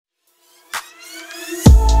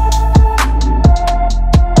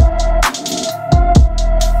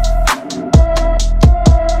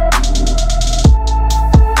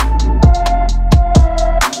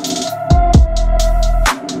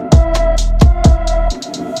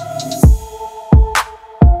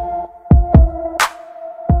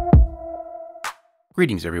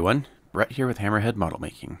Greetings everyone, Brett here with Hammerhead Model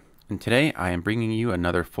Making, and today I am bringing you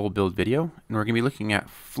another full build video, and we're going to be looking at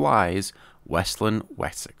Fly's Westland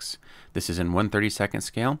Wessex. This is in 1/32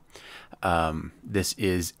 scale. This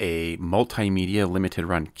is a multimedia limited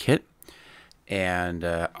run kit, and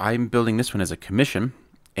I'm building this one as a commission,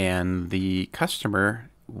 and the customer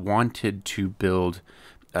wanted to build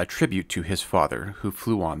a tribute to his father who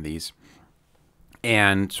flew on these.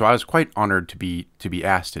 And so I was quite honored to be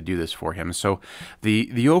asked to do this for him. So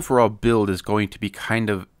the overall build is going to be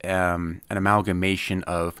kind of an amalgamation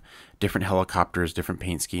of different helicopters, different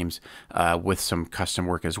paint schemes, with some custom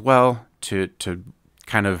work as well to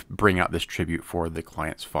kind of bring out this tribute for the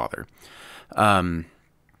client's father.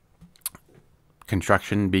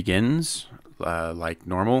 Construction begins like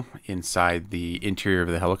normal inside the interior of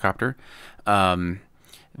the helicopter.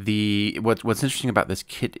 What's interesting about this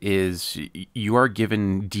kit is you are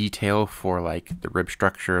given detail for like the rib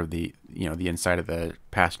structure of the inside of the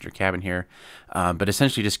passenger cabin here, but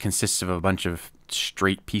essentially just consists of a bunch of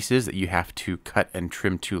straight pieces that you have to cut and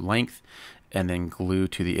trim to length and then glue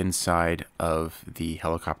to the inside of the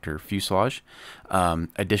helicopter fuselage.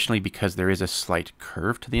 Additionally, because there is a slight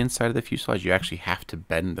curve to the inside of the fuselage, you actually have to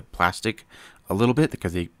bend the plastic a little bit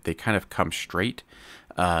because they kind of come straight.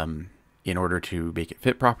 In order to make it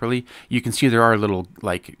fit properly. You can see there are little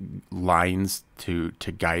like lines to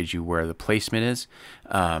guide you where the placement is,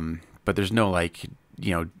 but there's no like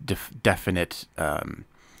definite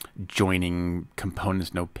joining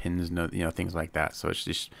components, no pins, no things like that. So it's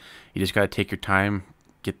just you just got to take your time,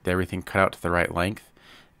 get everything cut out to the right length,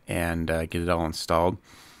 and get it all installed.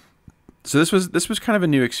 So this was kind of a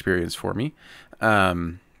new experience for me,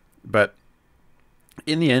 but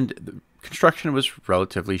in the end, construction was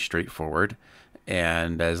relatively straightforward,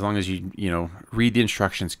 and as long as you read the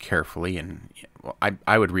instructions carefully, and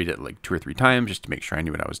I would read it like 2 or 3 times just to make sure I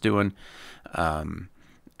knew what I was doing.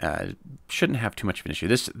 Shouldn't have too much of an issue.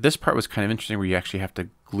 This part was kind of interesting, where you actually have to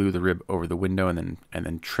glue the rib over the window and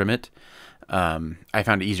then trim it. I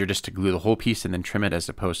found it easier just to glue the whole piece and then trim it, as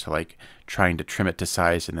opposed to like trying to trim it to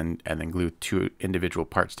size and then glue 2 individual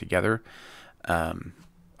parts together.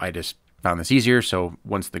 I just found this easier, so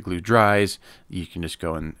once the glue dries, you can just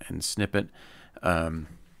go and snip it.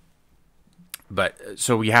 But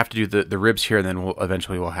so we have to do the ribs here, and then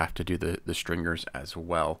eventually we'll have to do the stringers as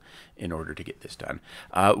well in order to get this done.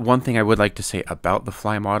 One thing I would like to say about the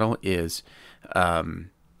Fly model is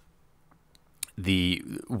what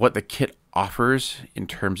the kit offers in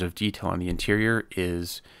terms of detail on the interior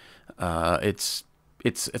is it's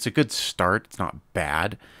a good start. It's not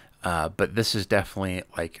bad. But this is definitely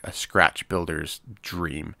like a scratch builder's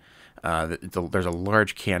dream. There's a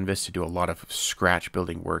large canvas to do a lot of scratch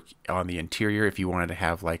building work on the interior. If you wanted to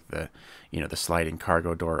have like the sliding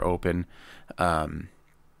cargo door open,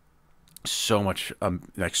 so much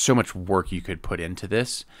work you could put into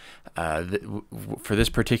this. For this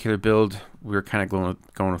particular build, we were kind of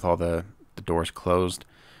going with all the doors closed,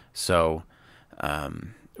 so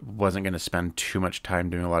wasn't going to spend too much time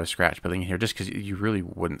doing a lot of scratch building here, just because you really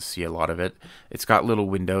wouldn't see a lot of it. It's got little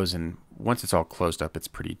windows, and once it's all closed up, it's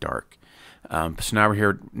pretty dark. So now we're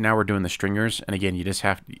here. Now we're doing the stringers, and again, you just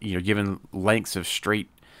have given lengths of straight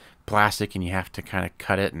plastic, and you have to kind of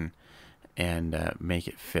cut it and make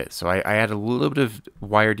it fit. So I added a little bit of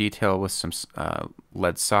wire detail with some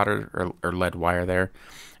lead solder or lead wire there.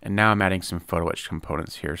 And now I'm adding some photo etch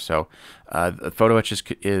components here. So the photo etch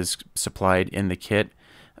is supplied in the kit.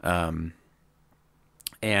 And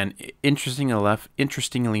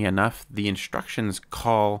interestingly enough, the instructions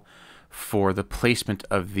call for the placement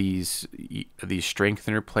of these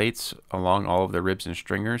strengthener plates along all of the ribs and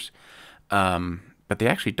stringers, but they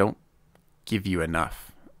actually don't give you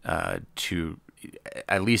enough to,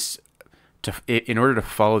 at least in order to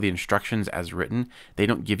follow the instructions as written, they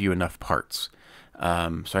don't give you enough parts.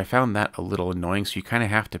 So I found that a little annoying. So you kind of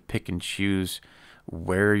have to pick and choose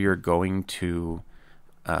where you're going to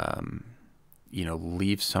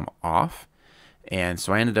leave some off. And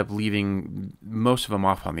so I ended up leaving most of them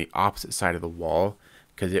off on the opposite side of the wall,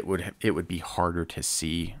 because it would be harder to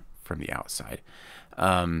see from the outside.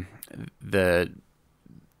 The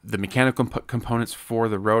mechanical components for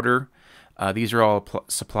the rotor, these are all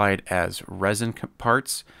supplied as resin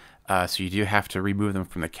parts. So you do have to remove them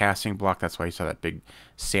from the casting block. That's why you saw that big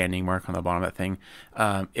sanding mark on the bottom of that thing.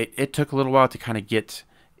 It took a little while to kind of get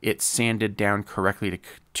it sanded down correctly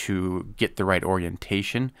to get the right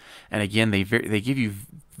orientation. And again, they give you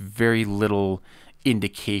very little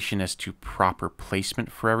indication as to proper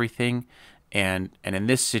placement for everything. And in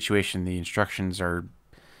this situation, the instructions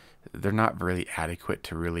they're not really adequate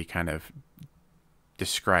to really kind of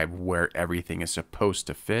describe where everything is supposed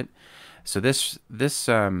to fit. So this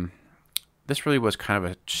really was kind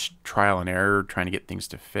of a trial and error trying to get things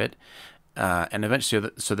to fit. And eventually,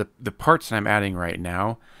 the parts that I'm adding right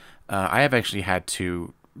now, I have actually had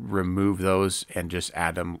to remove those and just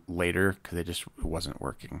add them later because it just wasn't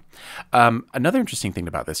working. Another interesting thing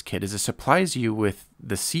about this kit is it supplies you with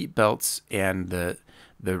the seat belts and the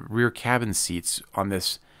rear cabin seats on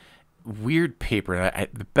this weird paper.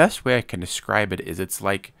 The best way I can describe it is it's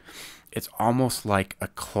almost like a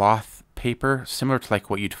cloth paper, similar to like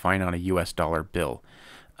what you'd find on a US dollar bill.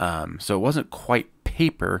 So it wasn't quite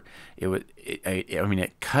paper.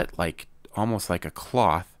 It cut like almost like a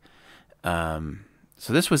cloth.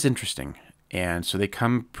 So this was interesting. And so they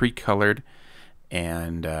come pre-colored,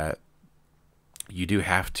 and you do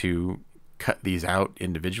have to cut these out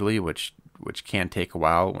individually, which can take a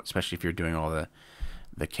while, especially if you're doing all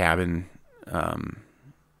the cabin, the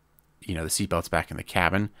seatbelts back in the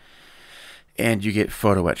cabin. And you get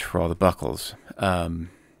photo etch for all the buckles.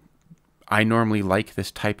 I normally like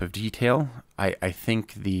this type of detail. I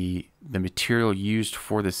think the material used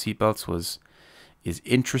for the seatbelts is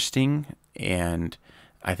interesting, and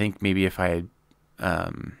I think maybe if I had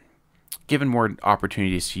given more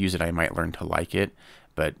opportunities to use it, I might learn to like it.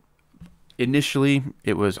 But initially,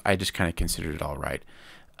 I just kind of considered it all right.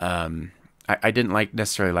 I didn't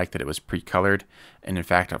necessarily like that it was pre-colored, and in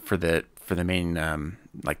fact, for the main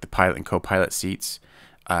like the pilot and co-pilot seats,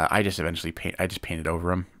 I just painted over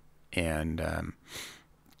them, and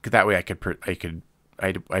that way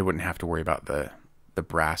I wouldn't have to worry about the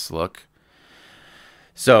brass look.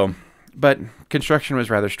 So, but construction was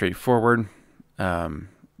rather straightforward.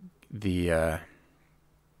 The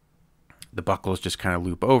buckles just kind of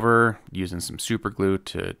loop over using some super glue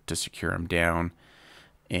to secure them down,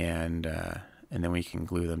 and then we can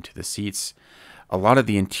glue them to the seats. A lot of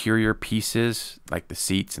the interior pieces, like the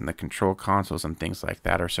seats and the control consoles and things like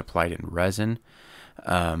that, are supplied in resin.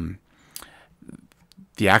 The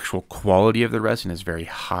actual quality of the resin is very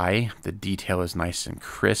high. The detail is nice and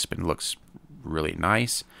crisp and looks really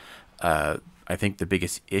nice. I think the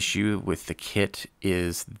biggest issue with the kit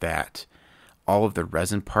is that all of the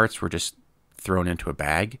resin parts were just thrown into a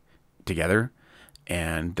bag together,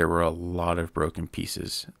 and there were a lot of broken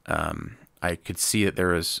pieces. I could see that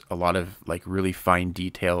there was a lot of like really fine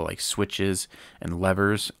detail, like switches and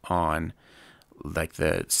levers on like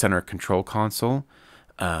the center control console,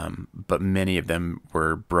 but many of them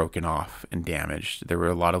were broken off and damaged. There were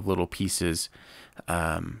a lot of little pieces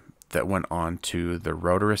that went on to the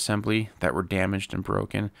rotor assembly that were damaged and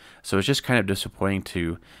broken. So it's just kind of disappointing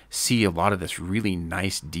to see a lot of this really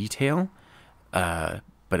nice detail,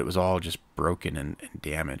 but it was all just broken and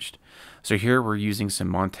damaged. So here we're using some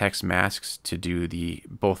Montex masks to do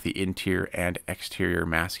both the interior and exterior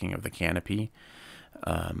masking of the canopy.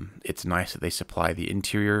 It's nice that they supply the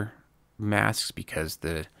interior masks because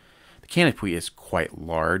the canopy is quite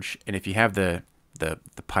large, and if you have the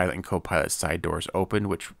pilot and co-pilot side doors open,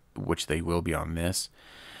 which they will be on this,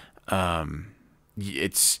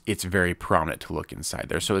 it's very prominent to look inside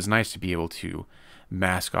there. So it's nice to be able to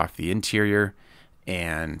mask off the interior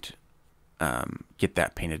and get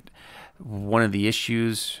that painted. One of the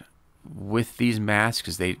issues with these masks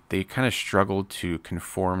is they kind of struggled to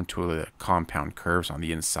conform to the compound curves on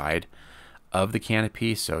the inside of the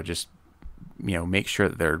canopy. So just make sure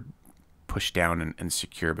that they're pushed down and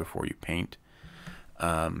secure before you paint.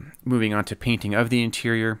 Moving on to painting of the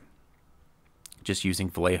interior, just using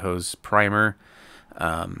Vallejo's primer.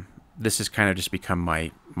 This has kind of just become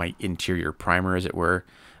my interior primer, as it were,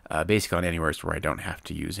 basically on anywhere where I don't have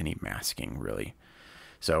to use any masking, really.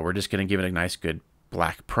 So we're just going to give it a nice, good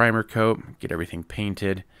black primer coat, get everything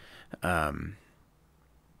painted, and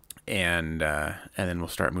then we'll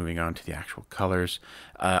start moving on to the actual colors.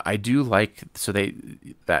 I do like,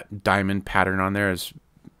 that diamond pattern on there is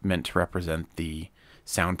meant to represent the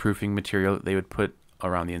soundproofing material that they would put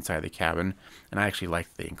around the inside of the cabin, and I actually like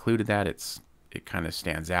that they included that. It kind of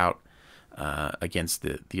stands out against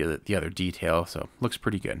the other detail, so looks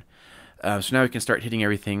pretty good. So now we can start hitting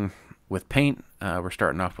everything with paint. We're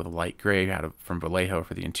starting off with a light gray from Vallejo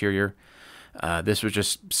for the interior. This was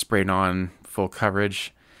just sprayed on full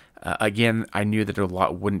coverage. Again, I knew that a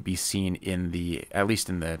lot wouldn't be seen at least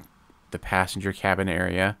in the passenger cabin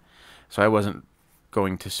area, so I wasn't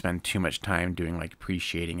going to spend too much time doing like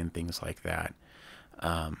pre-shading and things like that.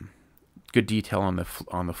 Good detail on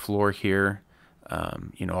the floor here.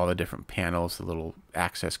 All the different panels, the little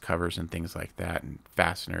access covers and things like that, and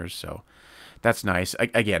fasteners. So that's nice.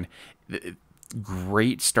 Again,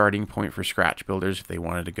 great starting point for scratch builders if they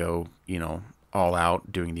wanted to go, all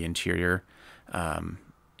out doing the interior.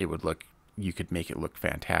 It would look you could make it look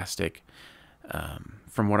fantastic.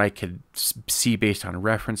 From what I could see based on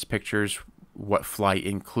reference pictures, what Fly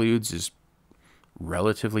includes is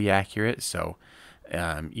relatively accurate. So,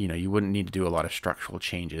 you wouldn't need to do a lot of structural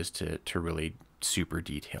changes to really super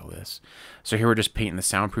detail this. So here we're just painting the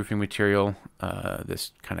soundproofing material,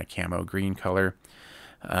 this kind of camo green color.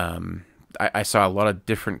 I saw a lot of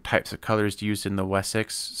different types of colors used in the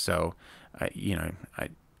Wessex, so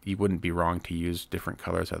you wouldn't be wrong to use different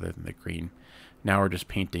colors other than the green. Now we're just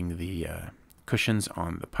painting the cushions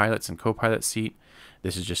on the pilot's and co-pilot seat.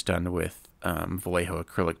 This is just done with Vallejo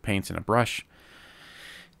acrylic paints and a brush,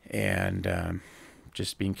 and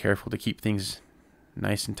just being careful to keep things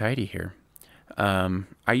nice and tidy here.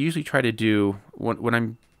 I usually try to do, when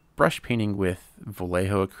I'm brush painting with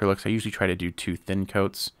Vallejo acrylics, I usually try to do 2 thin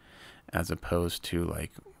coats as opposed to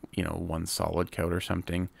like, 1 solid coat or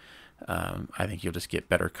something. I think you'll just get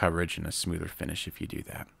better coverage and a smoother finish if you do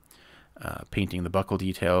that. Painting the buckle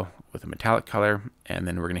detail with a metallic color, and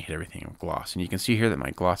then we're going to hit everything with gloss. And you can see here that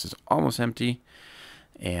my gloss is almost empty,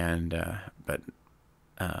 and but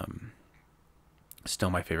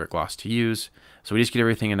still my favorite gloss to use. So we just get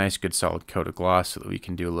everything a nice good solid coat of gloss so that we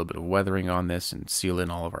can do a little bit of weathering on this and seal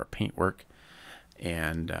in all of our paint work.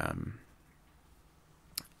 And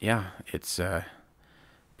yeah, it's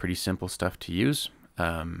pretty simple stuff to use.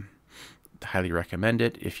 Highly recommend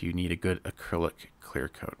it if you need a good acrylic clear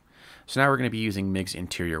coat. So now we're going to be using MIG's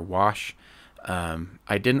interior wash.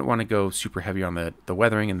 I didn't want to go super heavy on the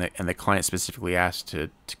weathering, and the client specifically asked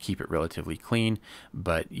to keep it relatively clean,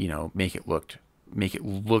 but make it look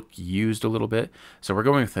used a little bit. So we're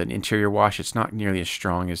going with an interior wash. It's not nearly as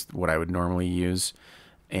strong as what I would normally use,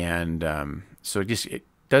 and so it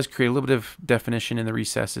does create a little bit of definition in the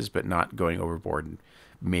recesses, but not going overboard and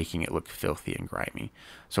making it look filthy and grimy.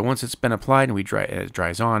 So once it's been applied and it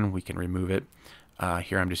dries on, we can remove it.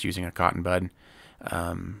 Here I'm just using a cotton bud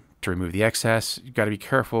to remove the excess. You've got to be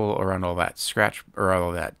careful around all that scratch or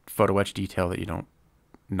all that photo etch detail that you don't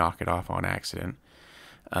knock it off on accident.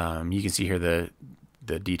 You can see here the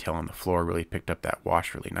detail on the floor really picked up that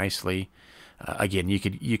wash really nicely. Again,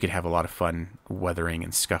 you could have a lot of fun weathering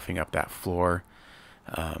and scuffing up that floor,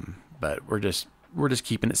 but we're just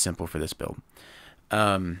keeping it simple for this build.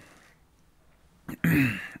 Now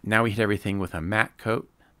we hit everything with a matte coat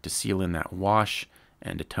to seal in that wash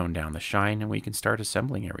and to tone down the shine, and we can start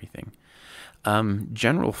assembling everything.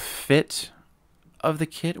 General fit of the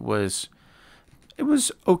kit was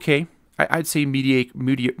okay. I'd say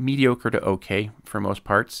mediocre to okay for most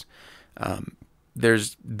parts.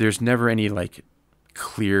 There's never any like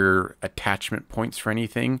clear attachment points for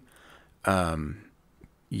anything.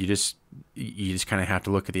 You just kind of have to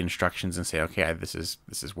look at the instructions and say, okay, this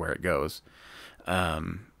is where it goes.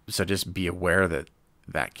 So just be aware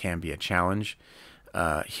that can be a challenge.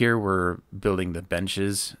 Here we're building the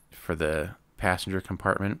benches for the passenger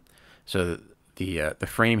compartment. So the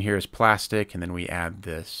frame here is plastic, and then we add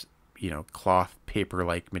this cloth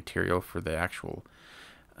paper-like material for the actual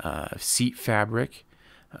seat fabric.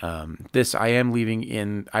 This I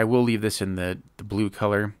will leave this in the blue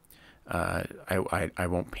color. I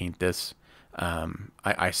won't paint this.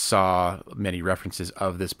 I saw many references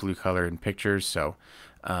of this blue color in pictures, so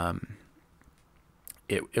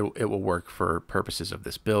it will work for purposes of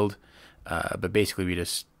this build. But basically we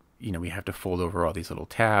just, we have to fold over all these little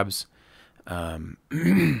tabs. And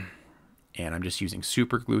I'm just using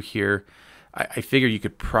super glue here. I figure you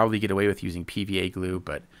could probably get away with using PVA glue,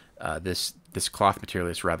 but this cloth material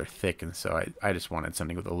is rather thick, and so I just wanted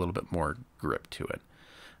something with a little bit more grip to it.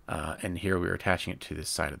 And here we're attaching it to this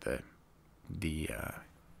side of the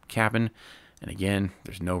cabin. And again,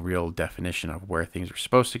 there's no real definition of where things are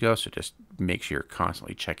supposed to go, so just make sure you're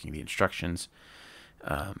constantly checking the instructions.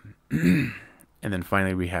 And then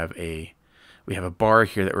finally we have a bar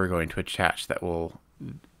here that we're going to attach that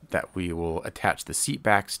we will attach the seat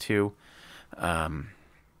backs to. And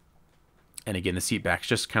again, the seat backs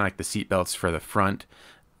just kind of like the seat belts for the front.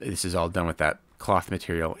 This is all done with that cloth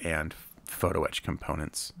material and photo etch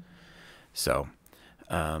components. So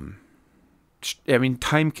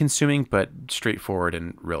time consuming, but straightforward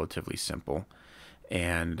and relatively simple.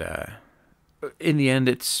 And in the end,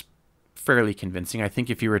 it's fairly convincing. I think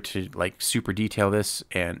if you were to like super detail this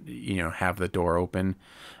and have the door open,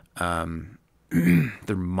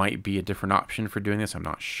 there might be a different option for doing this. I'm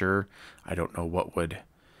not sure. I don't know what would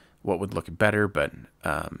look better, but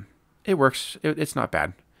it works. It's not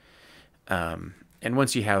bad. And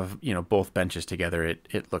once you have both benches together,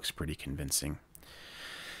 it looks pretty convincing.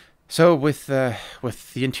 So with the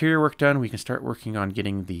interior work done, we can start working on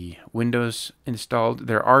getting the windows installed.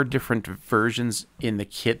 There are different versions in the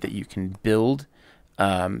kit that you can build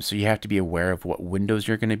So you have to be aware of what windows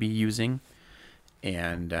you're going to be using.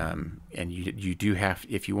 And you do have,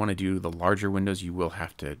 if you want to do the larger windows, you will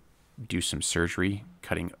have to do some surgery,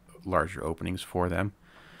 cutting larger openings for them.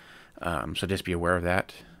 So just be aware of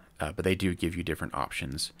that. But they do give you different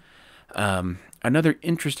options. Another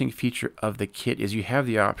interesting feature of the kit is you have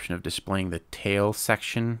the option of displaying the tail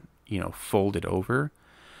section, folded over.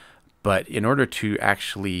 But in order to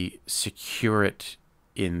actually secure it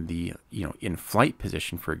in the, in flight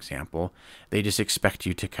position, for example, they just expect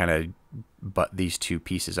you to kind of butt these two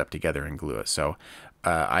pieces up together and glue it. So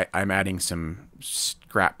I'm adding some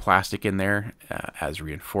scrap plastic in there as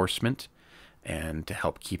reinforcement and to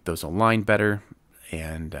help keep those aligned better.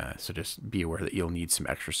 And so just be aware that you'll need some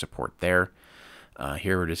extra support there.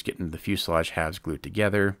 Here we're just getting the fuselage halves glued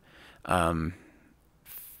together.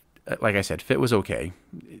 Like I said, fit was okay.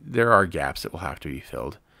 There are gaps that will have to be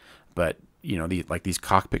filled, but these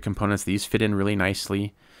cockpit components, these fit in really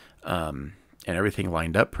nicely, and everything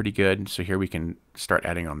lined up pretty good. So here we can start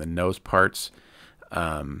adding on the nose parts.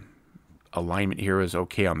 Alignment here was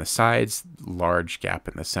okay on the sides, large gap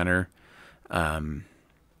in the center,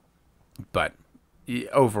 but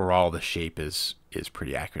overall the shape is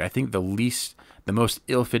pretty accurate. I think the most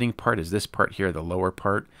ill-fitting part is this part here, the lower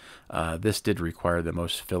part. This did require the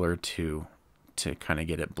most filler to kind of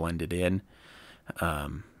get it blended in.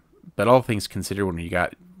 But all things considered, when you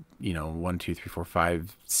got 1, 2, 3, 4,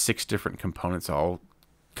 5, 6 different components all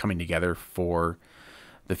coming together for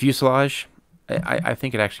the fuselage, I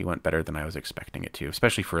think it actually went better than I was expecting it to,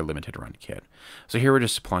 especially for a limited run kit. So here we're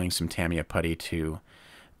just applying some Tamiya putty to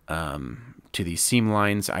these seam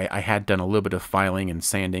lines. I had done a little bit of filing and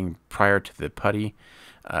sanding prior to the putty,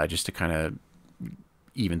 just to kind of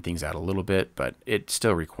even things out a little bit, but it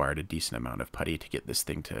still required a decent amount of putty to get this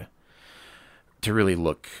thing to really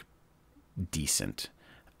look decent.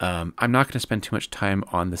 I'm not going to spend too much time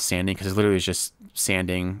on the sanding because it literally is just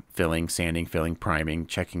sanding, filling, priming,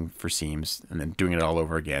 checking for seams, and then doing it all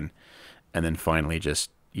over again. And then finally just,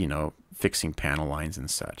 fixing panel lines and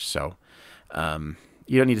such. So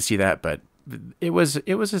you don't need to see that, but it was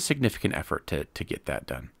a significant effort to get that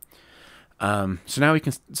done. So now we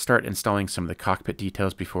can start installing some of the cockpit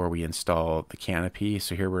details before we install the canopy.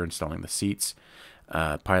 So here we're installing the seats,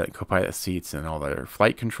 pilot and co-pilot seats, and all their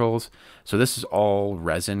flight controls. So this is all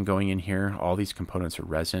resin going in here. All these components are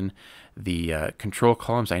resin. The control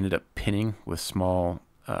columns I ended up pinning with small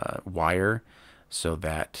wire so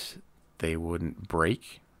that they wouldn't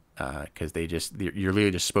break, because you're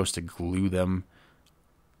really just supposed to glue them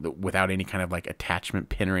without any kind of like attachment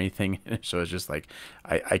pin or anything. So it's just like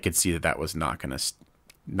I could see that was not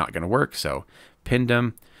gonna work. So pinned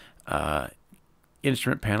them.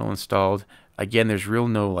 Instrument panel installed. Again, there's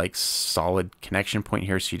no like solid connection point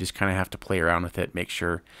here, so you just kind of have to play around with it, make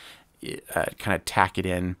sure, kind of tack it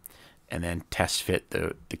in, and then test fit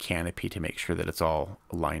the canopy to make sure that it's all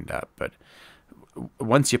lined up. But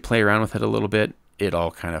once you play around with it a little bit, it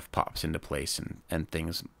all kind of pops into place and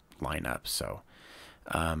things line up. So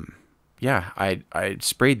yeah, I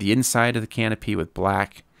sprayed the inside of the canopy with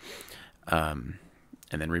black,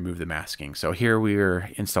 and then remove the masking. So here we are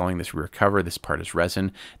installing this rear cover. This part is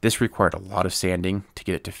resin. This required a lot of sanding to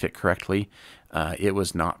get it to fit correctly. It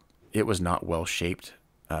was not well shaped.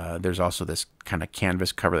 There's also this kind of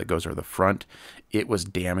canvas cover that goes over the front. It was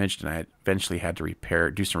damaged, and I eventually had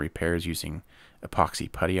to do some repairs using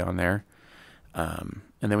epoxy putty on there. And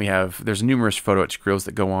then there's numerous photo etch grills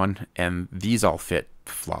that go on, and these all fit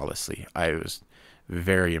flawlessly. I was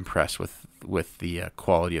very impressed with the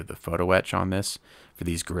quality of the photo etch on this. For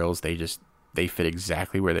these grills, they fit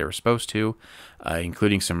exactly where they were supposed to,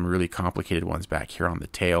 including some really complicated ones back here on the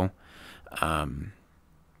tail.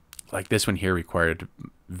 Like this one here required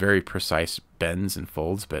very precise bends and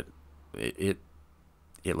folds, but it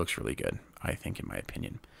looks really good, I think, in my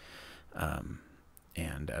opinion.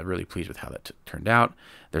 And really pleased with how that turned out.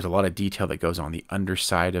 There's a lot of detail that goes on the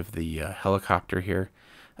underside of the helicopter here.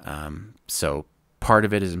 So part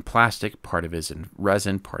of it is in plastic, part of it is in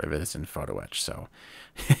resin, part of it is in photo etch. So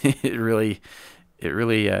it really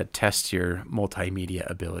tests your multimedia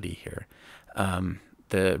ability here.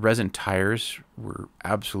 The resin tires were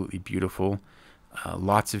absolutely beautiful.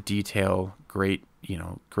 Lots of detail, great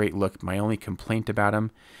look. My only complaint about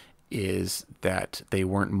them is that they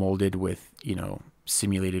weren't molded with,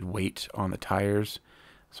 simulated weight on the tires.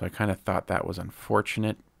 So I kind of thought that was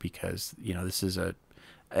unfortunate because, this is at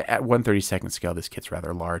 1/32 scale, this kit's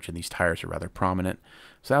rather large and these tires are rather prominent.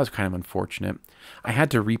 So that was kind of unfortunate. I had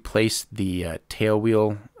to replace the tail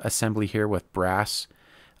wheel assembly here with brass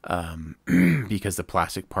because the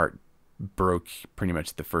plastic part broke pretty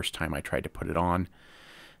much the first time I tried to put it on.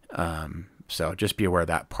 So just be aware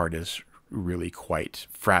that part is really quite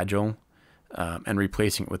fragile, and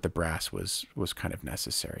replacing it with the brass was kind of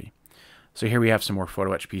necessary. So here we have some more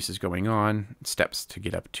photo etch pieces going on, steps to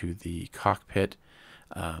get up to the cockpit.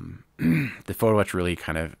 The photo etch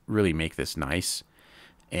really make this nice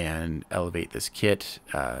and elevate this kit.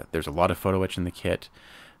 There's a lot of photo etch in the kit.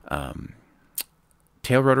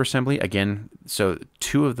 Tail rotor assembly, again, so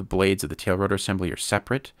two of the blades of the tail rotor assembly are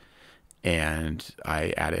separate, and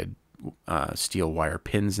I added steel wire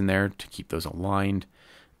pins in there to keep those aligned,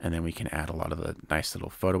 and then we can add a lot of the nice little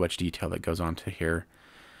photo etch detail that goes onto here.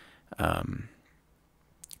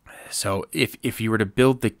 So if you were to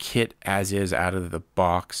build the kit as is out of the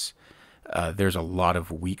box, there's a lot of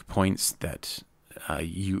weak points that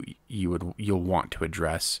you'll want to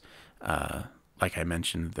address. Like I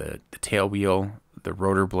mentioned, the tail wheel, the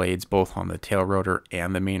rotor blades, both on the tail rotor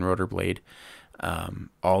and the main rotor blade,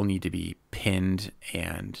 all need to be pinned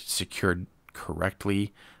and secured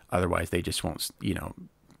correctly. Otherwise, they just won't,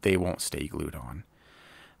 they won't stay glued on.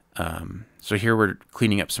 So here we're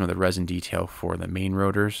cleaning up some of the resin detail for the main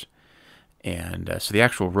rotors. And so the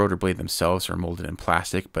actual rotor blade themselves are molded in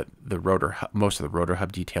plastic, but most of the rotor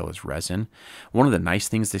hub detail is resin. One of the nice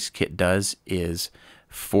things this kit does is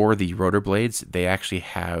for the rotor blades, they actually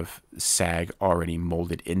have sag already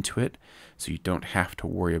molded into it, so you don't have to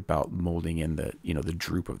worry about molding in the the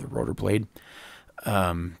droop of the rotor blade.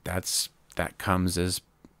 That comes as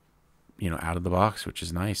out of the box, which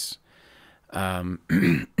is nice.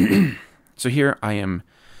 So here I am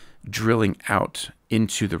drilling out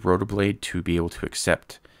into the rotor blade to be able to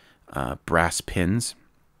accept brass pins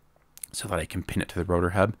so that I can pin it to the rotor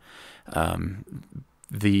hub.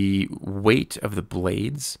 The weight of the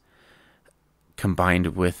blades combined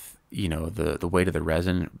with the weight of the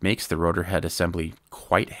resin makes the rotor head assembly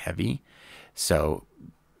quite heavy, so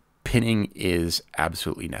pinning is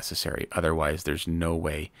absolutely necessary. Otherwise, there's no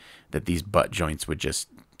way that these butt joints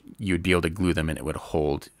you would be able to glue them and it would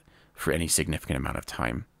hold for any significant amount of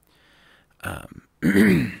time.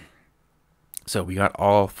 So we got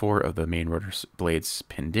all 4 of the main rotor blades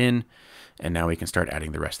pinned in, and now we can start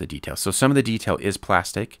adding the rest of the detail. So some of the detail is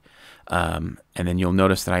plastic, and then you'll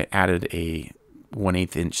notice that I added a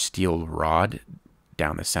 1/8 inch steel rod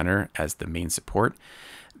down the center as the main support.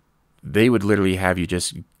 They would literally have you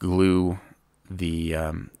just glue the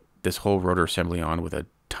this whole rotor assembly on with a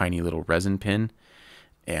tiny little resin pin,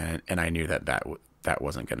 and I knew that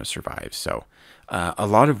wasn't going to survive. So a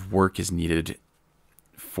lot of work is needed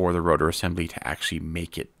for the rotor assembly to actually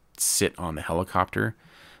make it sit on the helicopter.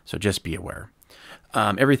 So just be aware.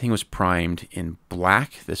 Everything was primed in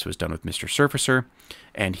black. This was done with Mr. Surfacer.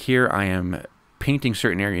 And here I am painting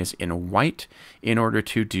certain areas in white in order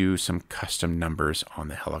to do some custom numbers on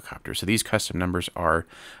the helicopter. So these custom numbers are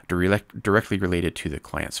directly related to the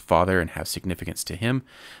client's father and have significance to him.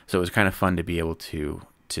 So it was kind of fun to be able to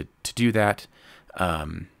do that.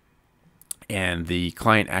 And the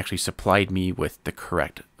client actually supplied me with the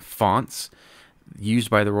correct fonts used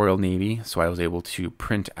by the Royal Navy, so I was able to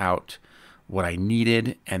print out what I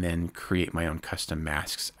needed and then create my own custom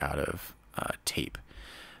masks out of tape.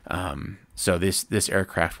 So this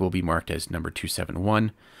aircraft will be marked as number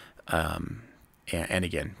 271, and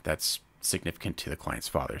again, that's significant to the client's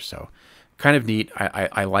father. So kind of neat.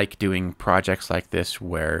 I like doing projects like this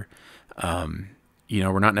where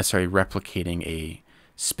we're not necessarily replicating a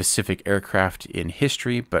specific aircraft in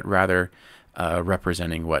history, but rather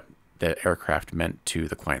representing what the aircraft meant to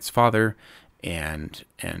the client's father and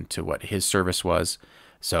to what his service was.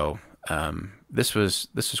 So this was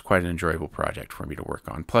quite an enjoyable project for me to work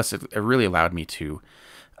on. Plus, it really allowed me to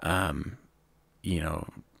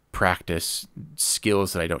practice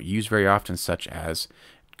skills that I don't use very often, such as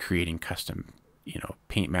creating custom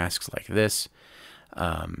paint masks like this.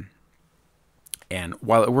 And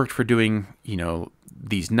while it worked for doing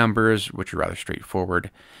these numbers, which are rather straightforward,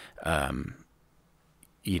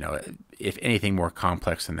 if anything more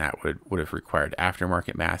complex than that would have required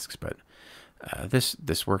aftermarket masks, but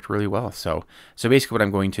this worked really well. So basically what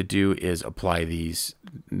I'm going to do is apply these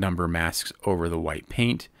number masks over the white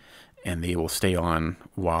paint, and they will stay on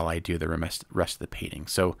while I do the rest of the painting.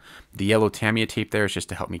 So the yellow Tamiya tape there is just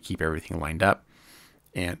to help me keep everything lined up,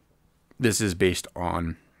 and this is based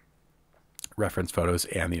on reference photos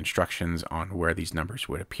and the instructions on where these numbers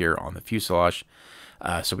would appear on the fuselage.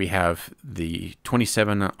 So we have the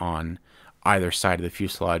 27 on either side of the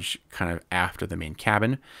fuselage, kind of after the main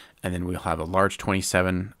cabin, and then we'll have a large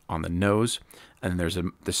 27 on the nose, and then there's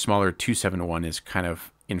the smaller 271 is kind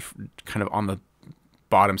of on the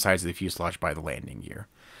bottom sides of the fuselage by the landing gear.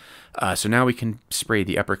 So now we can spray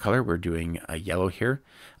the upper color. We're doing a yellow here.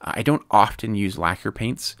 I don't often use lacquer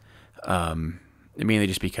paints, mainly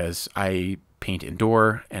just because I paint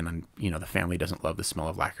indoor, and the family doesn't love the smell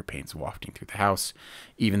of lacquer paints wafting through the house.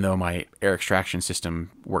 Even though my air extraction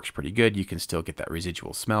system works pretty good, you can still get that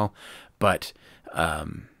residual smell. But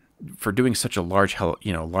for doing such a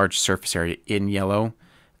large surface area in yellow,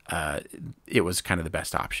 it was kind of the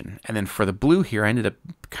best option. And then for the blue here, I ended up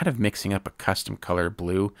kind of mixing up a custom color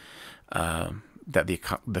blue that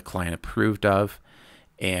the client approved of,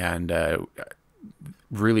 and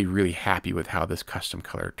really, really happy with how this custom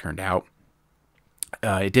color turned out.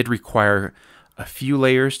 It did require a few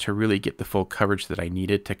layers to really get the full coverage that I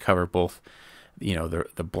needed to cover both,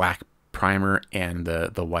 the black primer and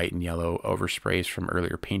the white and yellow oversprays from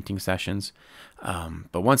earlier painting sessions.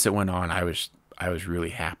 But once it went on, I was really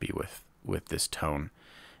happy with this tone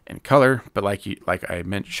and color. But like I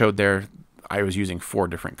showed there, I was using 4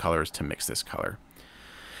 different colors to mix this color.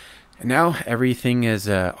 And now everything is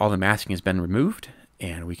all the masking has been removed,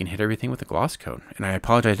 and we can hit everything with a gloss coat. And I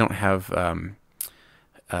apologize, I don't have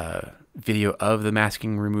video of the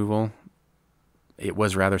masking removal. It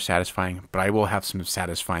was rather satisfying, but I will have some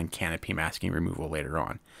satisfying canopy masking removal later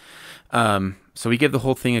on. So we give the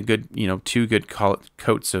whole thing a good, 2 good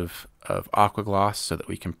coats of aqua gloss so that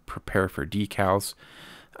we can prepare for decals.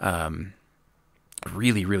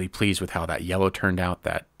 Really, really pleased with how that yellow turned out.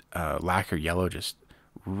 That lacquer yellow just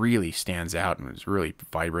really stands out and is really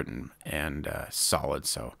vibrant and solid.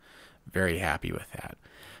 So very happy with that.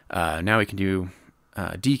 Now we can do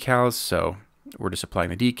decals. So we're just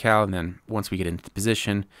applying the decal, and then once we get into the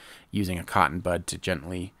position, using a cotton bud to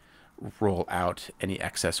gently roll out any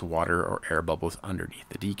excess water or air bubbles underneath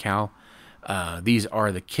the decal. These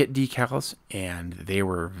are the kit decals, and they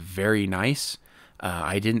were very nice.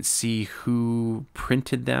 I didn't see who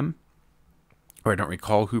printed them, or I don't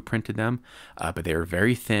recall who printed them, but they were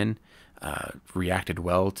very thin, reacted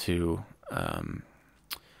well to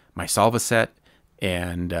my Salva set,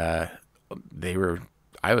 and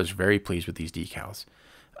I was very pleased with these decals.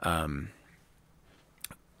 And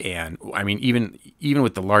I mean, even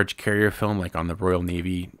with the large carrier film, like on the Royal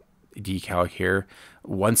Navy decal here,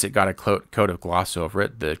 once it got a coat of gloss over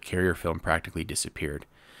it, the carrier film practically disappeared.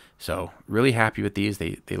 So really happy with these.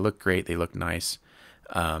 They look great. They look nice.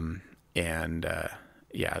 Yeah, the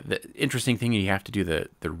interesting thing, you have to do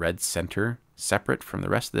the red center separate from the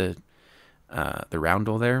rest of the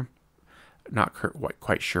roundel there. Not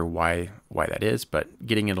quite sure why that is, but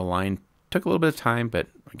getting it aligned took a little bit of time, but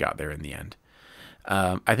I got there in the end.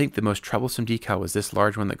 I think the most troublesome decal was this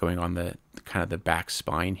large one that going on the kind of the back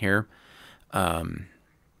spine here.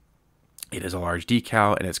 It is a large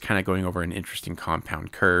decal, and it's kind of going over an interesting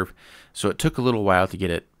compound curve. So it took a little while to get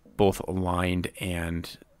it both aligned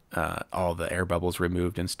and all the air bubbles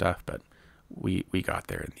removed and stuff, but we got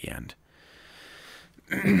there in the end.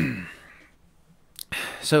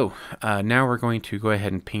 So now we're going to go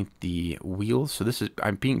ahead and paint the wheels. So this is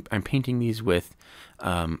I'm painting these with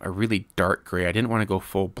a really dark gray. I didn't want to go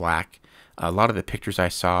full black. A lot of the pictures I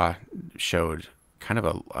saw showed kind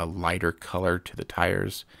of a lighter color to the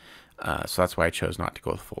tires, so that's why I chose not to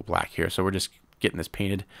go with full black here. So we're just getting this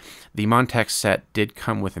painted. The Montex set did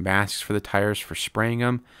come with masks for the tires for spraying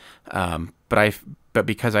them, but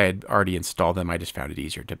because I had already installed them, I just found it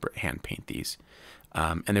easier to hand paint these.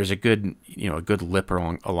 And there's a good lip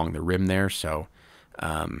along the rim there, so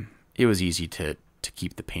it was easy to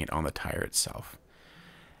keep the paint on the tire itself.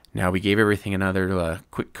 Now we gave everything another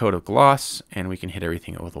quick coat of gloss, and we can hit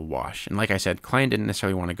everything with a wash. And like I said, client didn't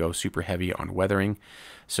necessarily want to go super heavy on weathering,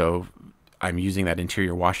 so I'm using that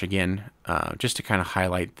interior wash again, just to kind of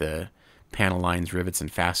highlight the panel lines, rivets,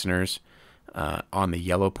 and fasteners on the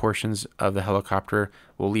yellow portions of the helicopter.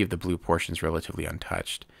 We'll leave the blue portions relatively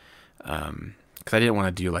untouched, because I didn't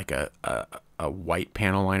want to do like a white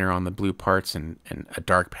panel liner on the blue parts, and a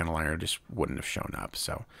dark panel liner just wouldn't have shown up.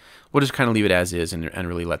 So we'll just kind of leave it as is, and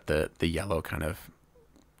really let the yellow kind of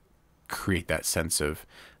create that sense of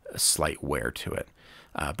a slight wear to it.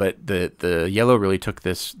 But the yellow really took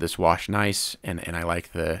this wash nice, and I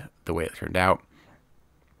like the way it turned out.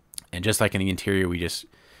 And just like in the interior, we just,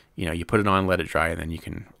 you put it on, let it dry, and then you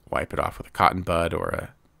can wipe it off with a cotton bud or a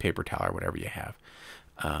paper towel or whatever you have.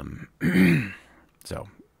 So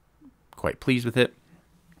quite pleased with it.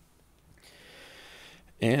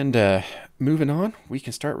 And moving on, we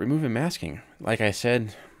can start removing masking. Like I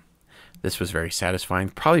said, this was very satisfying.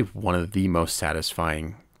 Probably one of the most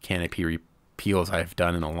satisfying canopy repeals I've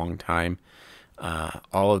done in a long time.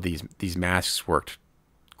 All of these masks worked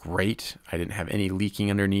great. I didn't have any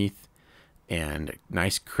leaking underneath, and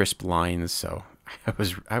nice crisp lines. So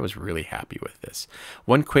I was really happy with this.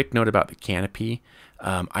 One quick note about the canopy.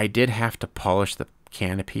 I did have to polish the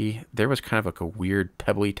canopy. There was kind of like a weird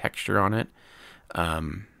pebbly texture on it.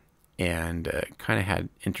 And kind of had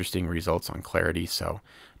interesting results on clarity. So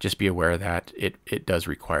just be aware of that it does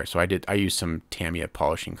require. So I used some Tamiya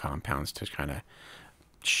polishing compounds to kind of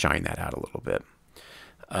shine that out a little bit.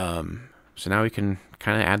 So now we can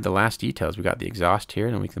kind of add the last details. We got the exhaust here,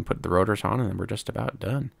 and then we can put the rotors on, and then we're just about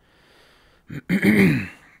done.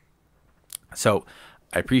 So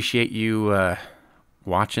I appreciate you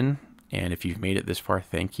watching, and if you've made it this far,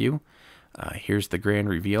 thank you. Here's the grand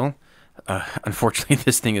reveal. Unfortunately,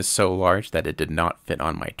 this thing is so large that it did not fit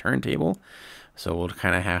on my turntable, so we'll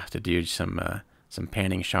kind of have to do some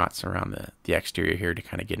panning shots around the exterior here to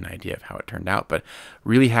kind of get an idea of how it turned out. But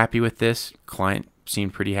really happy with this. Client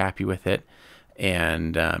seemed pretty happy with it,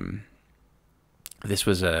 and this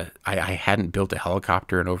was I hadn't built a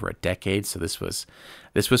helicopter in over a decade, so this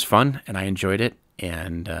was fun, and I enjoyed it,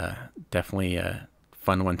 and definitely a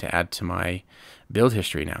fun one to add to my build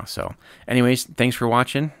history now. So anyways, thanks for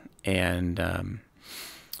watching, and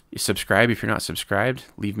subscribe if you're not subscribed.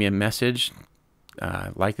 Leave me a message.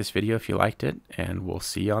 Like this video if you liked it, and we'll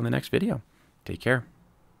see you on the next video. Take care.